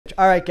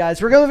All right,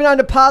 guys, we're going moving on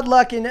to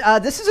Podluck,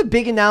 and this is a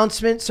big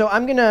announcement. So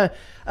I'm gonna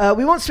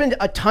we won't spend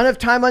a ton of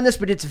time on this,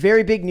 but it's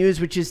very big news,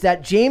 which is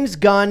that James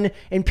Gunn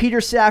and Peter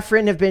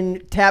Safran have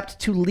been tapped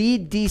to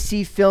lead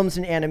DC films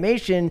and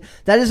animation.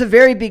 That is a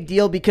very big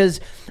deal because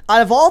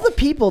out of all the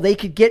people they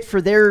could get for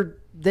their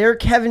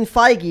Kevin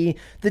Feige,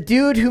 the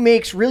dude who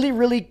makes really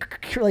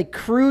like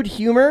crude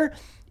humor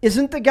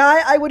isn't the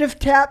guy I would have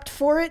tapped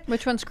for it.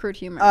 Which one's crude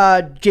humor?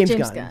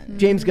 James Gunn.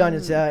 James Gunn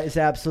is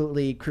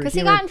absolutely crude humor. Because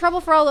he got in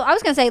trouble for all the... I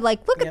was going to say,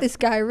 like, look at this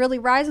guy really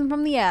rising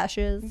from the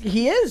ashes.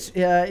 He is.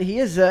 He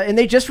is. And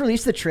they just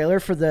released the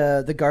trailer for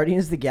the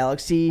Guardians of the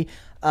Galaxy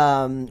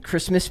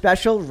Christmas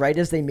special right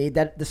as they made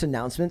this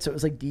announcement. So it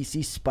was like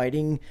DC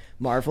spiting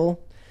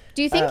Marvel.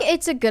 Do you think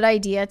it's a good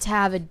idea to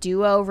have a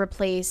duo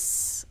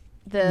replace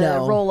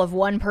the role of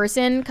one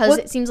person? Because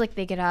it seems like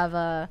they could have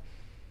a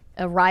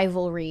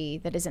rivalry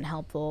that isn't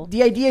helpful.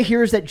 The idea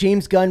here is that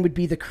James Gunn would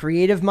be the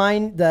creative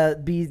mind,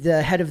 be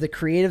the head of the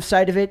creative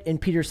side of it, and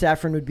Peter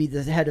Safran would be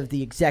the head of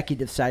the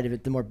executive side of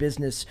it, the more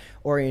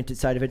business-oriented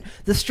side of it.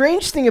 The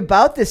strange thing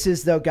about this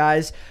is, though,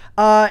 guys,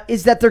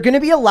 is that they're going to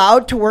be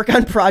allowed to work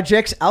on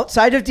projects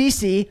outside of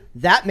DC.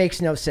 That makes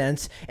no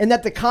sense. And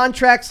that the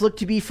contracts look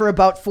to be for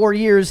about 4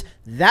 years.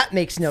 That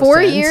makes no sense.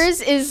 4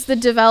 years is the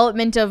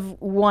development of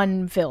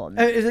one film.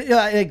 For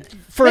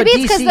Maybe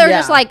it's because they're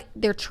just like,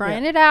 they're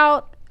trying it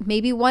out.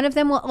 Maybe one of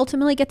them will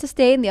ultimately get to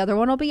stay and the other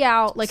one will be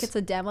out. Like it's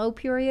a demo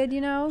period, you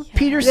know?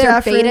 Peter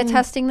They're Safran, beta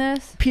testing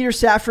this. Peter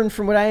Safran,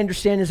 from what I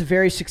understand, is a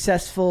very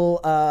successful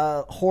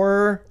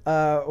horror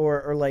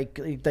or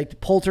like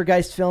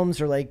Poltergeist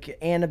films or like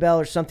Annabelle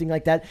or something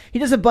like that. He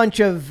does a bunch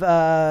of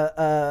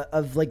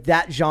like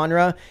that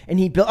genre, and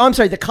he built. Oh, I'm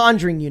sorry, the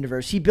Conjuring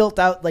universe. He built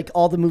out like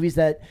all the movies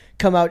that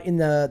come out in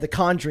the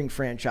Conjuring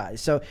franchise.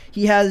 So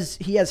he has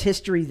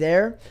history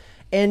there.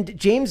 And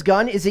James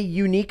Gunn is a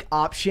unique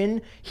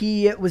option.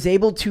 He was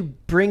able to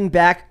bring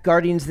back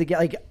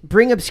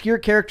bring obscure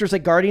characters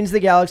like Guardians of the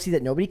Galaxy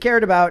that nobody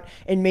cared about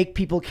and make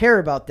people care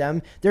about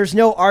them. There's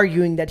no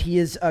arguing that he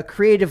is a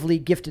creatively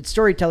gifted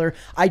storyteller.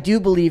 I do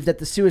believe that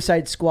the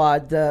Suicide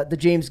Squad, the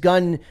James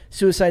Gunn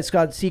Suicide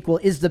Squad sequel,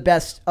 is the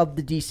best of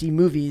the DC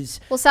movies.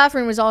 Well,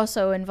 Safran was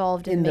also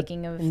involved in the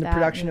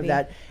production movie. of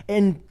that.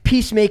 And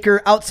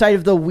Peacemaker, outside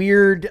of the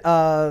weird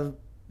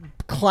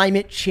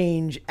climate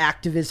change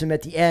activism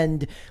at the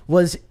end,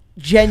 was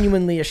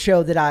genuinely a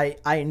show that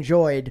I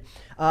enjoyed.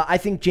 I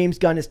think James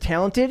Gunn is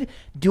talented.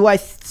 Do I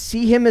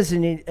see him as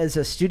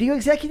a studio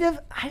executive?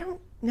 I don't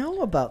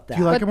know about that.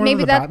 Do you like him more than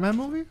the Batman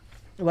movie?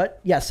 What?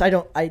 Yes, I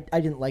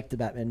didn't like the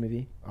Batman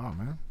movie. Oh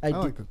man, I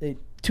liked it.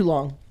 Too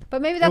long.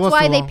 But maybe that's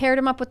why they paired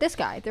him up with this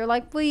guy. They're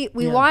like, we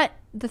want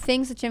the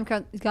things that James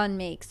Gunn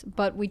makes,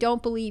 but we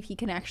don't believe he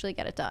can actually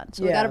get it done.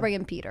 So we got to bring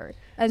in Peter.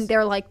 And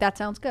they're like, that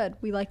sounds good.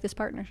 We like this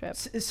partnership.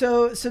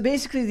 So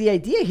basically the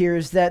idea here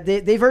is that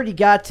they've already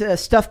got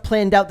stuff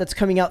planned out that's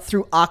coming out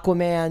through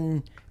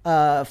Aquaman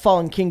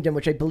Fallen Kingdom,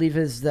 which I believe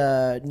is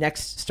the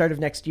start of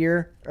next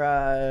year.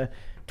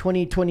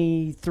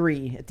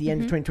 2023, at the end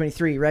of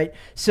 2023, right?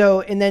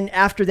 So, and then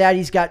after that,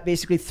 he's got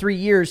basically 3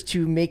 years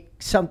to make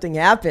something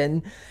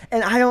happen.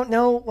 And I don't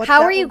know what.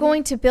 How are you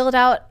going to build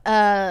out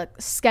a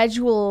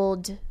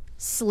scheduled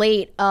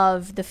slate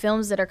of the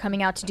films that are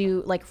coming out to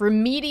do like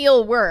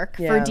remedial work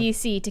for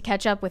DC to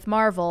catch up with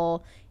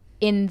Marvel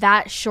in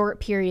that short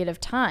period of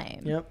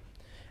time? Yep.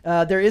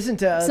 There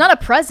isn't a. It's not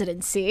a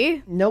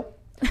presidency. Nope.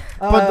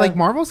 But like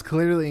Marvel's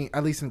clearly,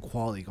 at least in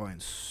quality, going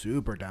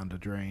super down the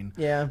drain.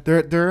 Yeah,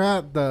 they're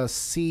at the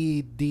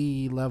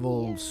C/D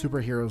level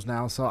superheroes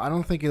now, so I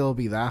don't think it'll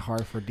be that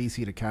hard for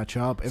DC to catch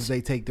up if they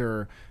take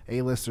their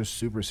A-listers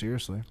super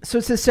seriously. So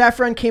it says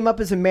Safran came up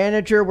as a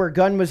manager where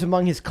Gunn was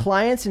among his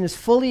clients and is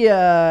fully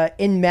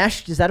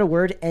enmeshed. Is that a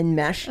word?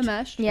 Enmeshed.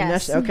 Enmeshed.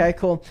 Yes. Enmeshed? Okay,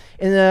 cool.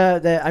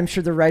 And I'm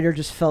sure the writer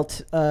just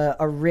felt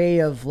a ray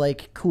of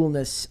like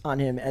coolness on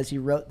him as he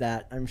wrote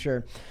that. I'm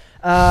sure.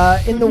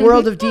 In the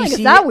world of DC,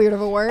 it's that weird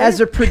of a word. As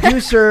a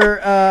producer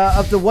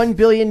of the $1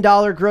 billion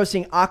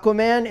grossing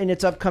Aquaman and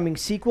its upcoming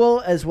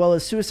sequel, as well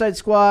as Suicide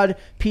Squad,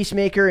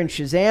 Peacemaker, and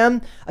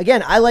Shazam.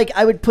 Again, I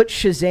would put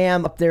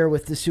Shazam up there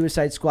with the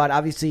Suicide Squad.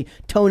 Obviously,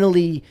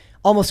 tonally,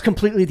 almost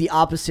completely the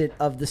opposite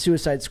of the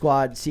Suicide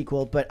Squad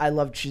sequel, but I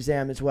loved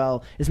Shazam as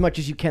well, as much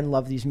as you can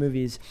love these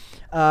movies.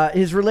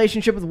 His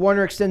relationship with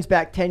Warner extends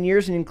back 10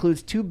 years and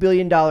includes $2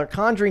 billion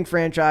Conjuring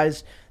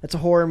franchise. That's a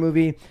horror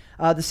movie.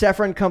 The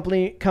Safran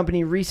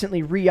company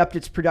recently re-upped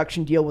its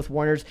production deal with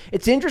Warner's.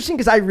 It's interesting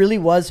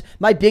because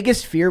my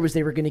biggest fear was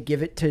they were going to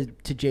give it to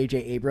J.J.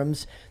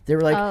 Abrams. They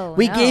were like,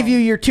 we gave you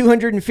your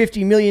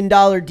 $250 million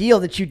deal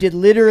that you did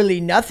literally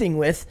nothing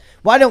with.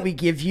 Why don't we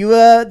give you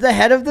the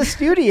head of the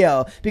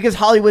studio? Because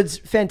Hollywood's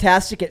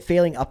fantastic at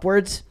failing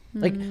upwards.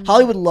 Like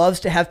Hollywood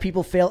loves to have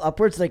people fail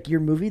upwards, like your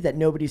movie that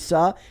nobody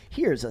saw.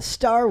 Here's a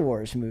Star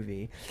Wars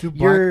movie.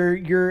 Your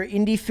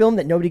indie film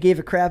that nobody gave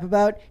a crap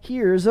about.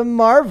 Here's a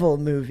Marvel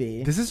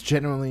movie. This is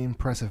genuinely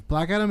impressive.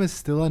 Black Adam is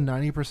still a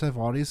 90%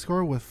 audience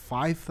score with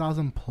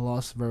 5,000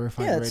 plus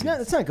verified ratings.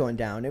 It's not going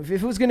down. If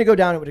it was going to go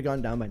down, it would have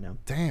gone down by now.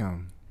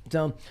 Damn.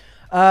 So,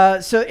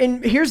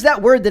 And here's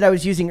that word that I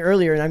was using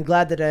earlier, and I'm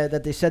glad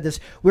that they said this.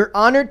 We're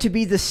honored to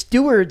be the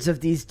stewards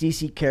of these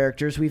DC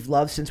characters we've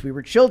loved since we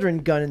were children,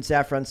 Gunn and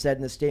Safran said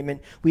in a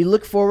statement. We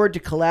look forward to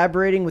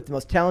collaborating with the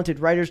most talented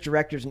writers,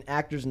 directors, and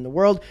actors in the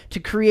world to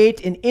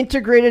create an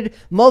integrated,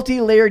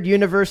 multi-layered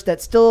universe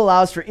that still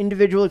allows for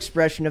individual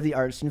expression of the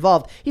artists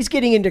involved. He's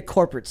getting into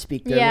corporate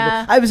speak there.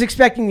 Yeah. I was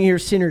expecting to hear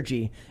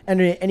synergy at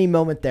any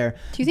moment there.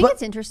 Do you think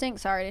it's interesting?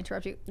 Sorry to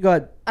interrupt you. Go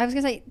ahead. I was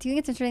going to say, do you think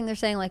it's interesting they're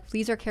saying, like,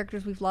 these are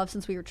characters we've loved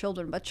since we were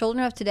children, but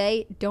children of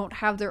today don't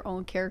have their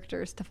own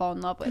characters to fall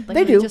in love with. Like,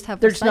 they do. Just have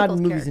they're just not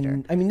in movies.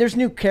 There's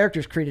new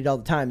characters created all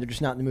the time. They're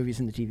just not in the movies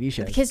and the TV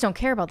shows. The kids don't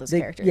care about those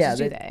characters,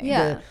 do they?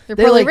 Yeah. They're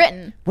poorly like,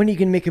 written. When are you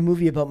going to make a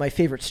movie about my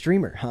favorite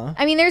streamer, huh?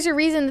 I mean, there's a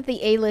reason that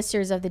the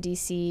A-listers of the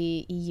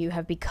DCEU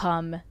have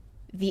become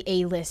the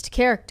A-list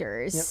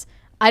characters. Yep.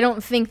 I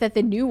don't think that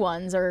the new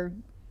ones are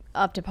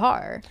up to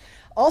par.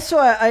 Also,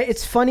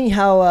 it's funny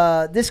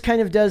how this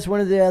kind of does, one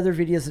of the other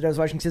videos that I was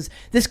watching says,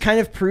 this kind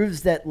of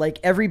proves that like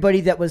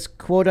everybody that was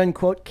quote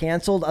unquote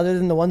canceled, other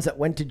than the ones that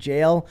went to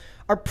jail,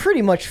 are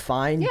pretty much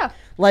fine. Yeah.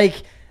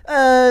 Like,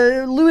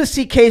 Louis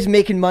C.K.'s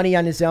making money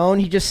on his own.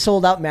 He just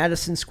sold out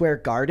Madison Square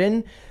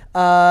Garden.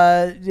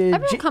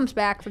 Everyone comes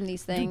back from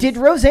these things. Did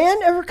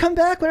Roseanne ever come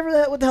back?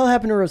 What the hell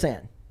happened to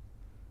Roseanne?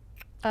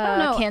 I don't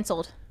know.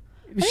 Canceled.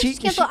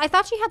 I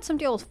thought she had some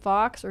deal with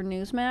Fox or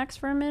Newsmax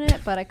for a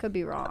minute, but I could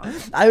be wrong.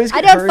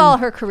 I don't follow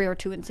her career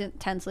too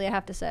intensely, I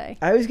have to say.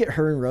 I always get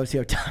her and Rosie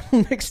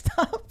O'Donnell mixed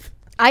up.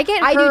 I do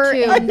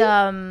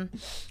too.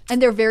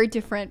 And they're very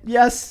different.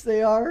 Yes,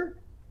 they are.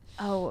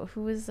 Oh,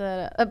 who was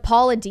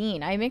Paula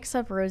Deen. I mix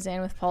up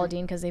Roseanne with Paula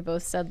Deen because they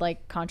both said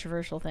like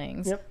controversial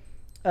things. Yep.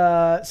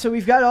 So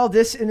we've got all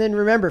this, and then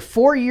remember,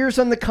 4 years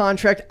on the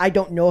contract. I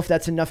don't know if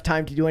that's enough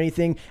time to do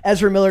anything.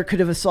 Ezra Miller could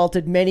have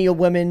assaulted many a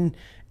woman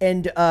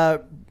and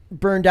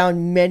burned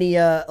down many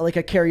like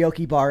a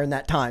karaoke bar in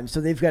that time. So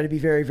they've got to be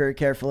very, very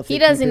careful. If he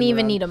doesn't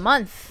even need a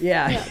month.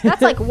 Yeah.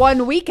 That's like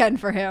one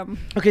weekend for him.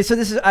 Okay, so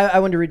this is I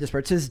wanted to read this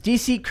part. It says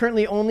DC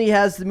currently only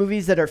has the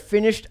movies that are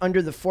finished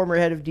under the former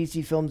head of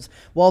DC Films,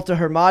 Walter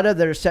Hamada,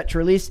 that are set to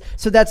release.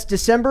 So that's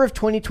December of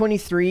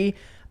 2023.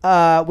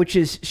 Which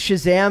is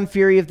Shazam!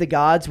 Fury of the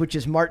Gods, which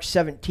is March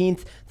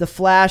 17th. The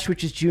Flash,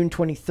 which is June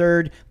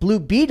 23rd. Blue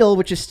Beetle,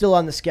 which is still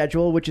on the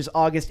schedule, which is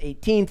August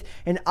 18th.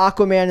 And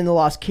Aquaman and the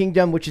Lost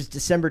Kingdom, which is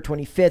December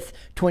 25th,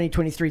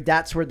 2023.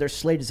 That's where their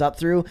slate is up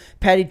through.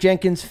 Patty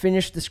Jenkins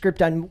finished the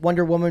script on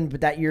Wonder Woman,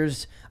 but that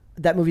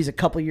movie's a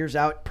couple years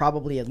out,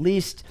 probably at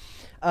least.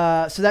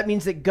 So that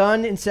means that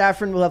Gunn and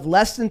Safran will have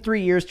less than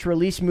 3 years to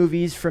release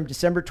movies from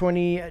December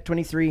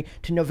 2023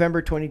 to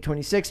November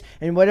 2026,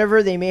 and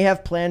whatever they may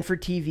have planned for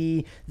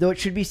TV, though it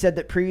should be said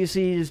that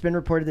previously it has been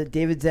reported that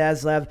David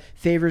Zaslav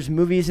favors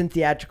movies and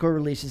theatrical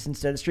releases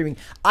instead of streaming.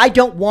 I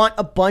don't want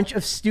a bunch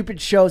of stupid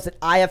shows that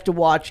I have to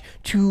watch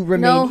to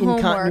remain in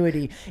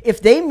continuity.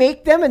 If they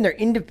make them and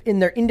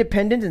they're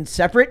independent and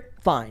separate,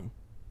 fine.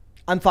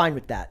 I'm fine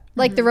with that.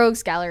 Like the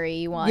Rogues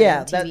Gallery one,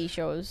 TV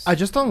shows. I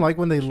just don't like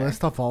when they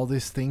list off all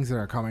these things that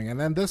are coming, and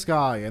then this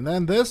guy, and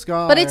then this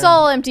guy. But it's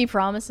all empty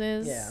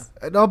promises. Yeah.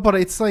 No, but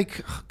it's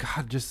like,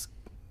 God, just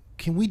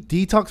can we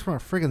detox from a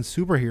friggin'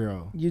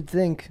 superhero? You'd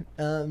think.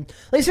 Like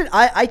I said,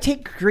 I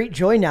take great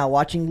joy now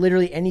watching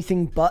literally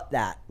anything but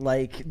that.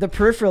 Like, The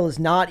Peripheral is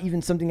not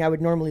even something I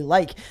would normally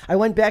like. I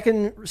went back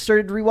and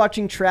started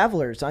rewatching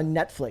Travelers on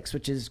Netflix,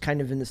 which is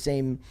kind of in the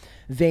same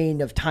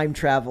vein of time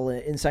travel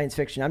in science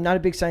fiction. I'm not a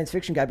big science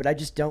fiction guy, but I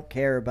just don't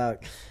care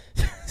about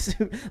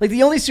like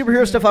the only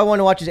superhero stuff I want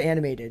to watch is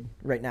animated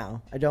right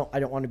now. I don't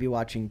want to be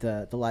watching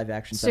the live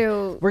action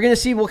stuff. We're gonna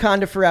see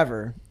Wakanda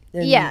Forever.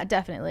 Yeah,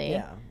 definitely.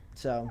 Yeah.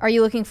 So are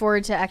you looking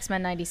forward to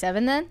X-Men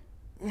 97 then?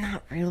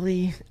 Not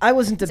really. I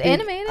wasn't a big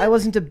animated? I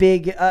wasn't a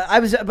big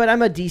but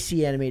I'm a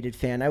DC animated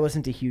fan. I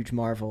wasn't a huge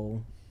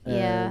Marvel.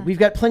 We've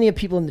got plenty of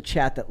people in the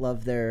chat that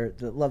love their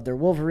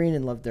Wolverine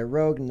and love their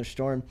Rogue and their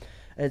Storm.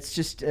 It's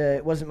just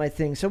it wasn't my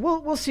thing. So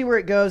we'll see where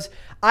it goes.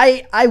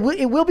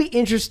 It will be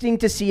interesting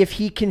to see if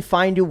he can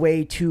find a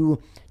way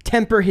to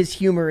temper his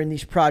humor in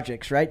these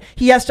projects, right?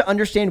 He has to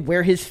understand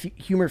where his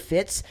humor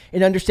fits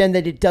and understand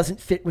that it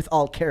doesn't fit with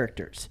all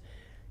characters.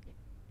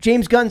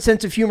 James Gunn's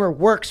sense of humor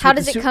works. How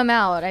does it come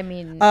out? I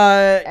mean,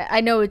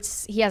 I know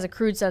he has a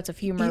crude sense of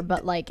humor,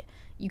 but like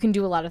you can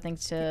do a lot of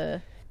things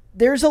to...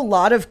 There's a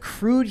lot of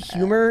crude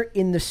humor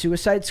in the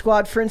Suicide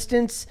Squad, for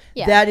instance,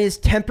 that is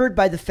tempered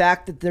by the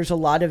fact that there's a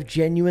lot of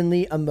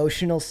genuinely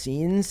emotional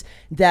scenes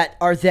that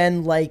are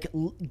then like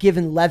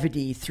given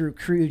levity through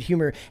crude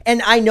humor.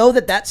 And I know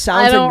that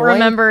sounds annoying. I don't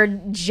remember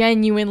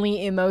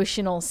genuinely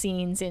emotional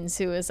scenes in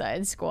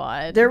Suicide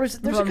Squad. There's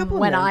a couple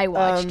when I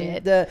watched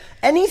it.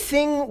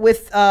 Anything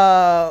with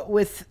Ratcatcher,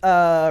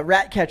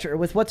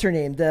 with what's her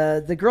name,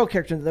 the girl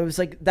character,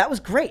 that was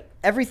great.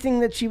 Everything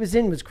that she was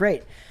in was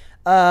great.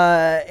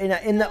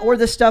 Or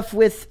the stuff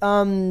with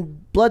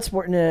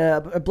Bloodsport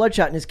and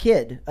Bloodshot and his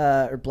kid,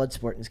 or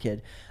Bloodsport and his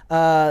kid.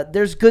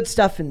 There's good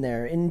stuff in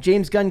there, and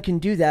James Gunn can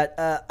do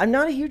that. I'm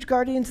not a huge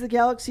Guardians of the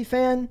Galaxy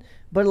fan,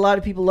 but a lot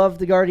of people love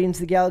the Guardians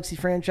of the Galaxy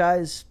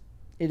franchise.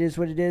 It is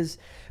what it is.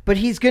 But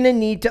he's going to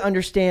need to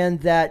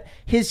understand that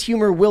his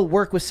humor will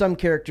work with some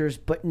characters,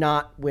 but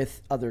not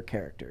with other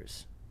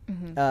characters.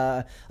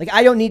 Like,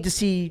 I don't need to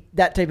see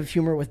that type of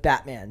humor with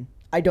Batman.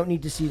 I don't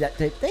need to see that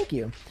type. Thank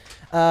you.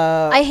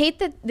 I hate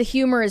that the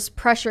humor is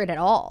pressured at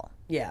all.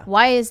 Yeah.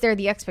 Why is there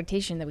the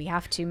expectation that we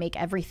have to make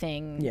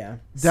everything? Yeah.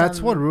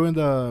 That's what ruined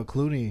the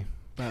Clooney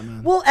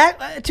Batman. Well,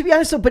 to be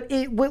honest, though, but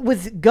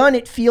with Gunn,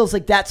 it feels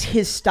like that's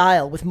his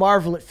style. With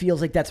Marvel, it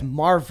feels like that's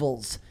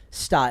Marvel's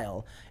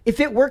style. If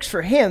it works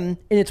for him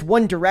and it's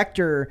one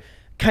director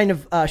kind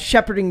of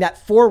shepherding that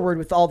forward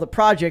with all the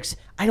projects,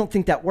 I don't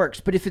think that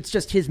works. But if it's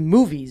just his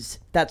movies,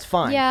 that's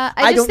fine. Yeah,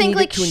 I just think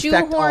like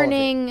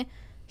shoehorning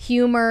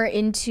humor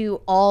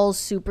into all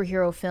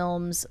superhero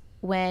films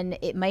when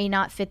it may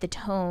not fit the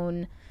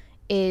tone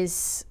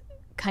is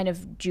kind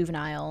of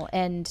juvenile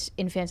and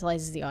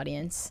infantilizes the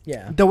audience.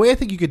 Yeah. The way I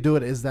think you could do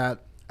it is that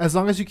as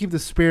long as you keep the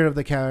spirit of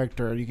the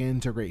character, you can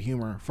integrate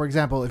humor. For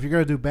example, if you're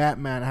going to do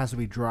Batman, it has to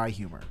be dry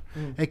humor.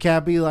 It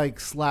can't be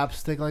like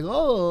slapstick, like,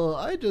 oh,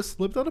 I just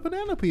slipped on a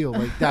banana peel.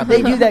 Like that.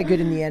 They do that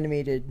good in the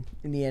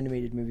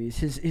animated movies.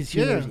 His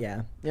humor,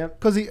 yeah. Yep.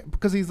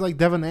 Because he's like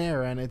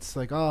debonair, and it's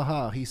like,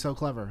 oh, he's so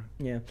clever.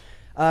 Yeah.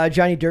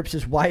 Johnny Derp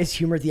says, why is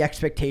humor the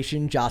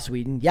expectation? Joss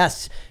Whedon.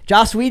 Yes,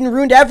 Joss Whedon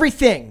ruined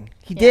everything.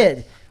 He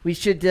did. We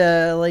should,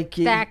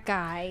 that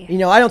guy. You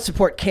know, I don't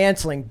support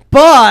canceling,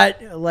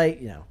 but,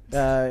 like, you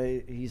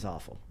know, he's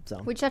awful.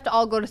 So we just have to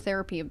all go to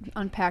therapy and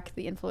unpack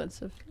the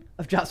influence of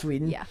Joss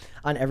Whedon Yeah.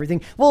 on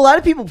everything. Well, a lot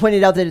of people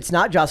pointed out that it's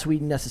not Joss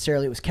Whedon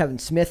necessarily. It was Kevin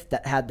Smith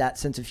that had that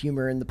sense of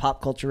humor and the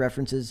pop culture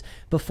references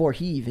before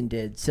he even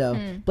did. So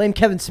blame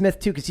Kevin Smith,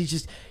 too, because he's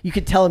just, you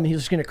could tell him he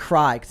was just going to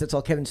cry because that's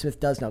all Kevin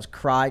Smith does now is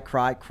cry,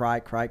 cry, cry,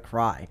 cry,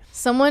 cry.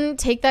 Someone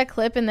take that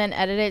clip and then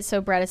edit it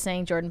so Brett is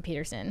saying Jordan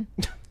Peterson.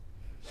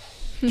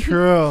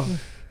 True.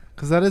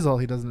 Because that is all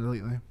he does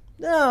lately.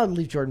 No,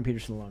 leave Jordan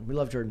Peterson alone. We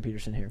love Jordan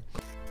Peterson here.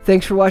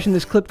 Thanks for watching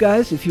this clip,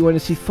 guys. If you want to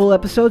see full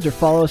episodes or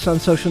follow us on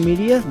social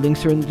media,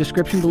 links are in the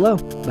description below.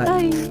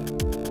 Bye.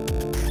 Bye.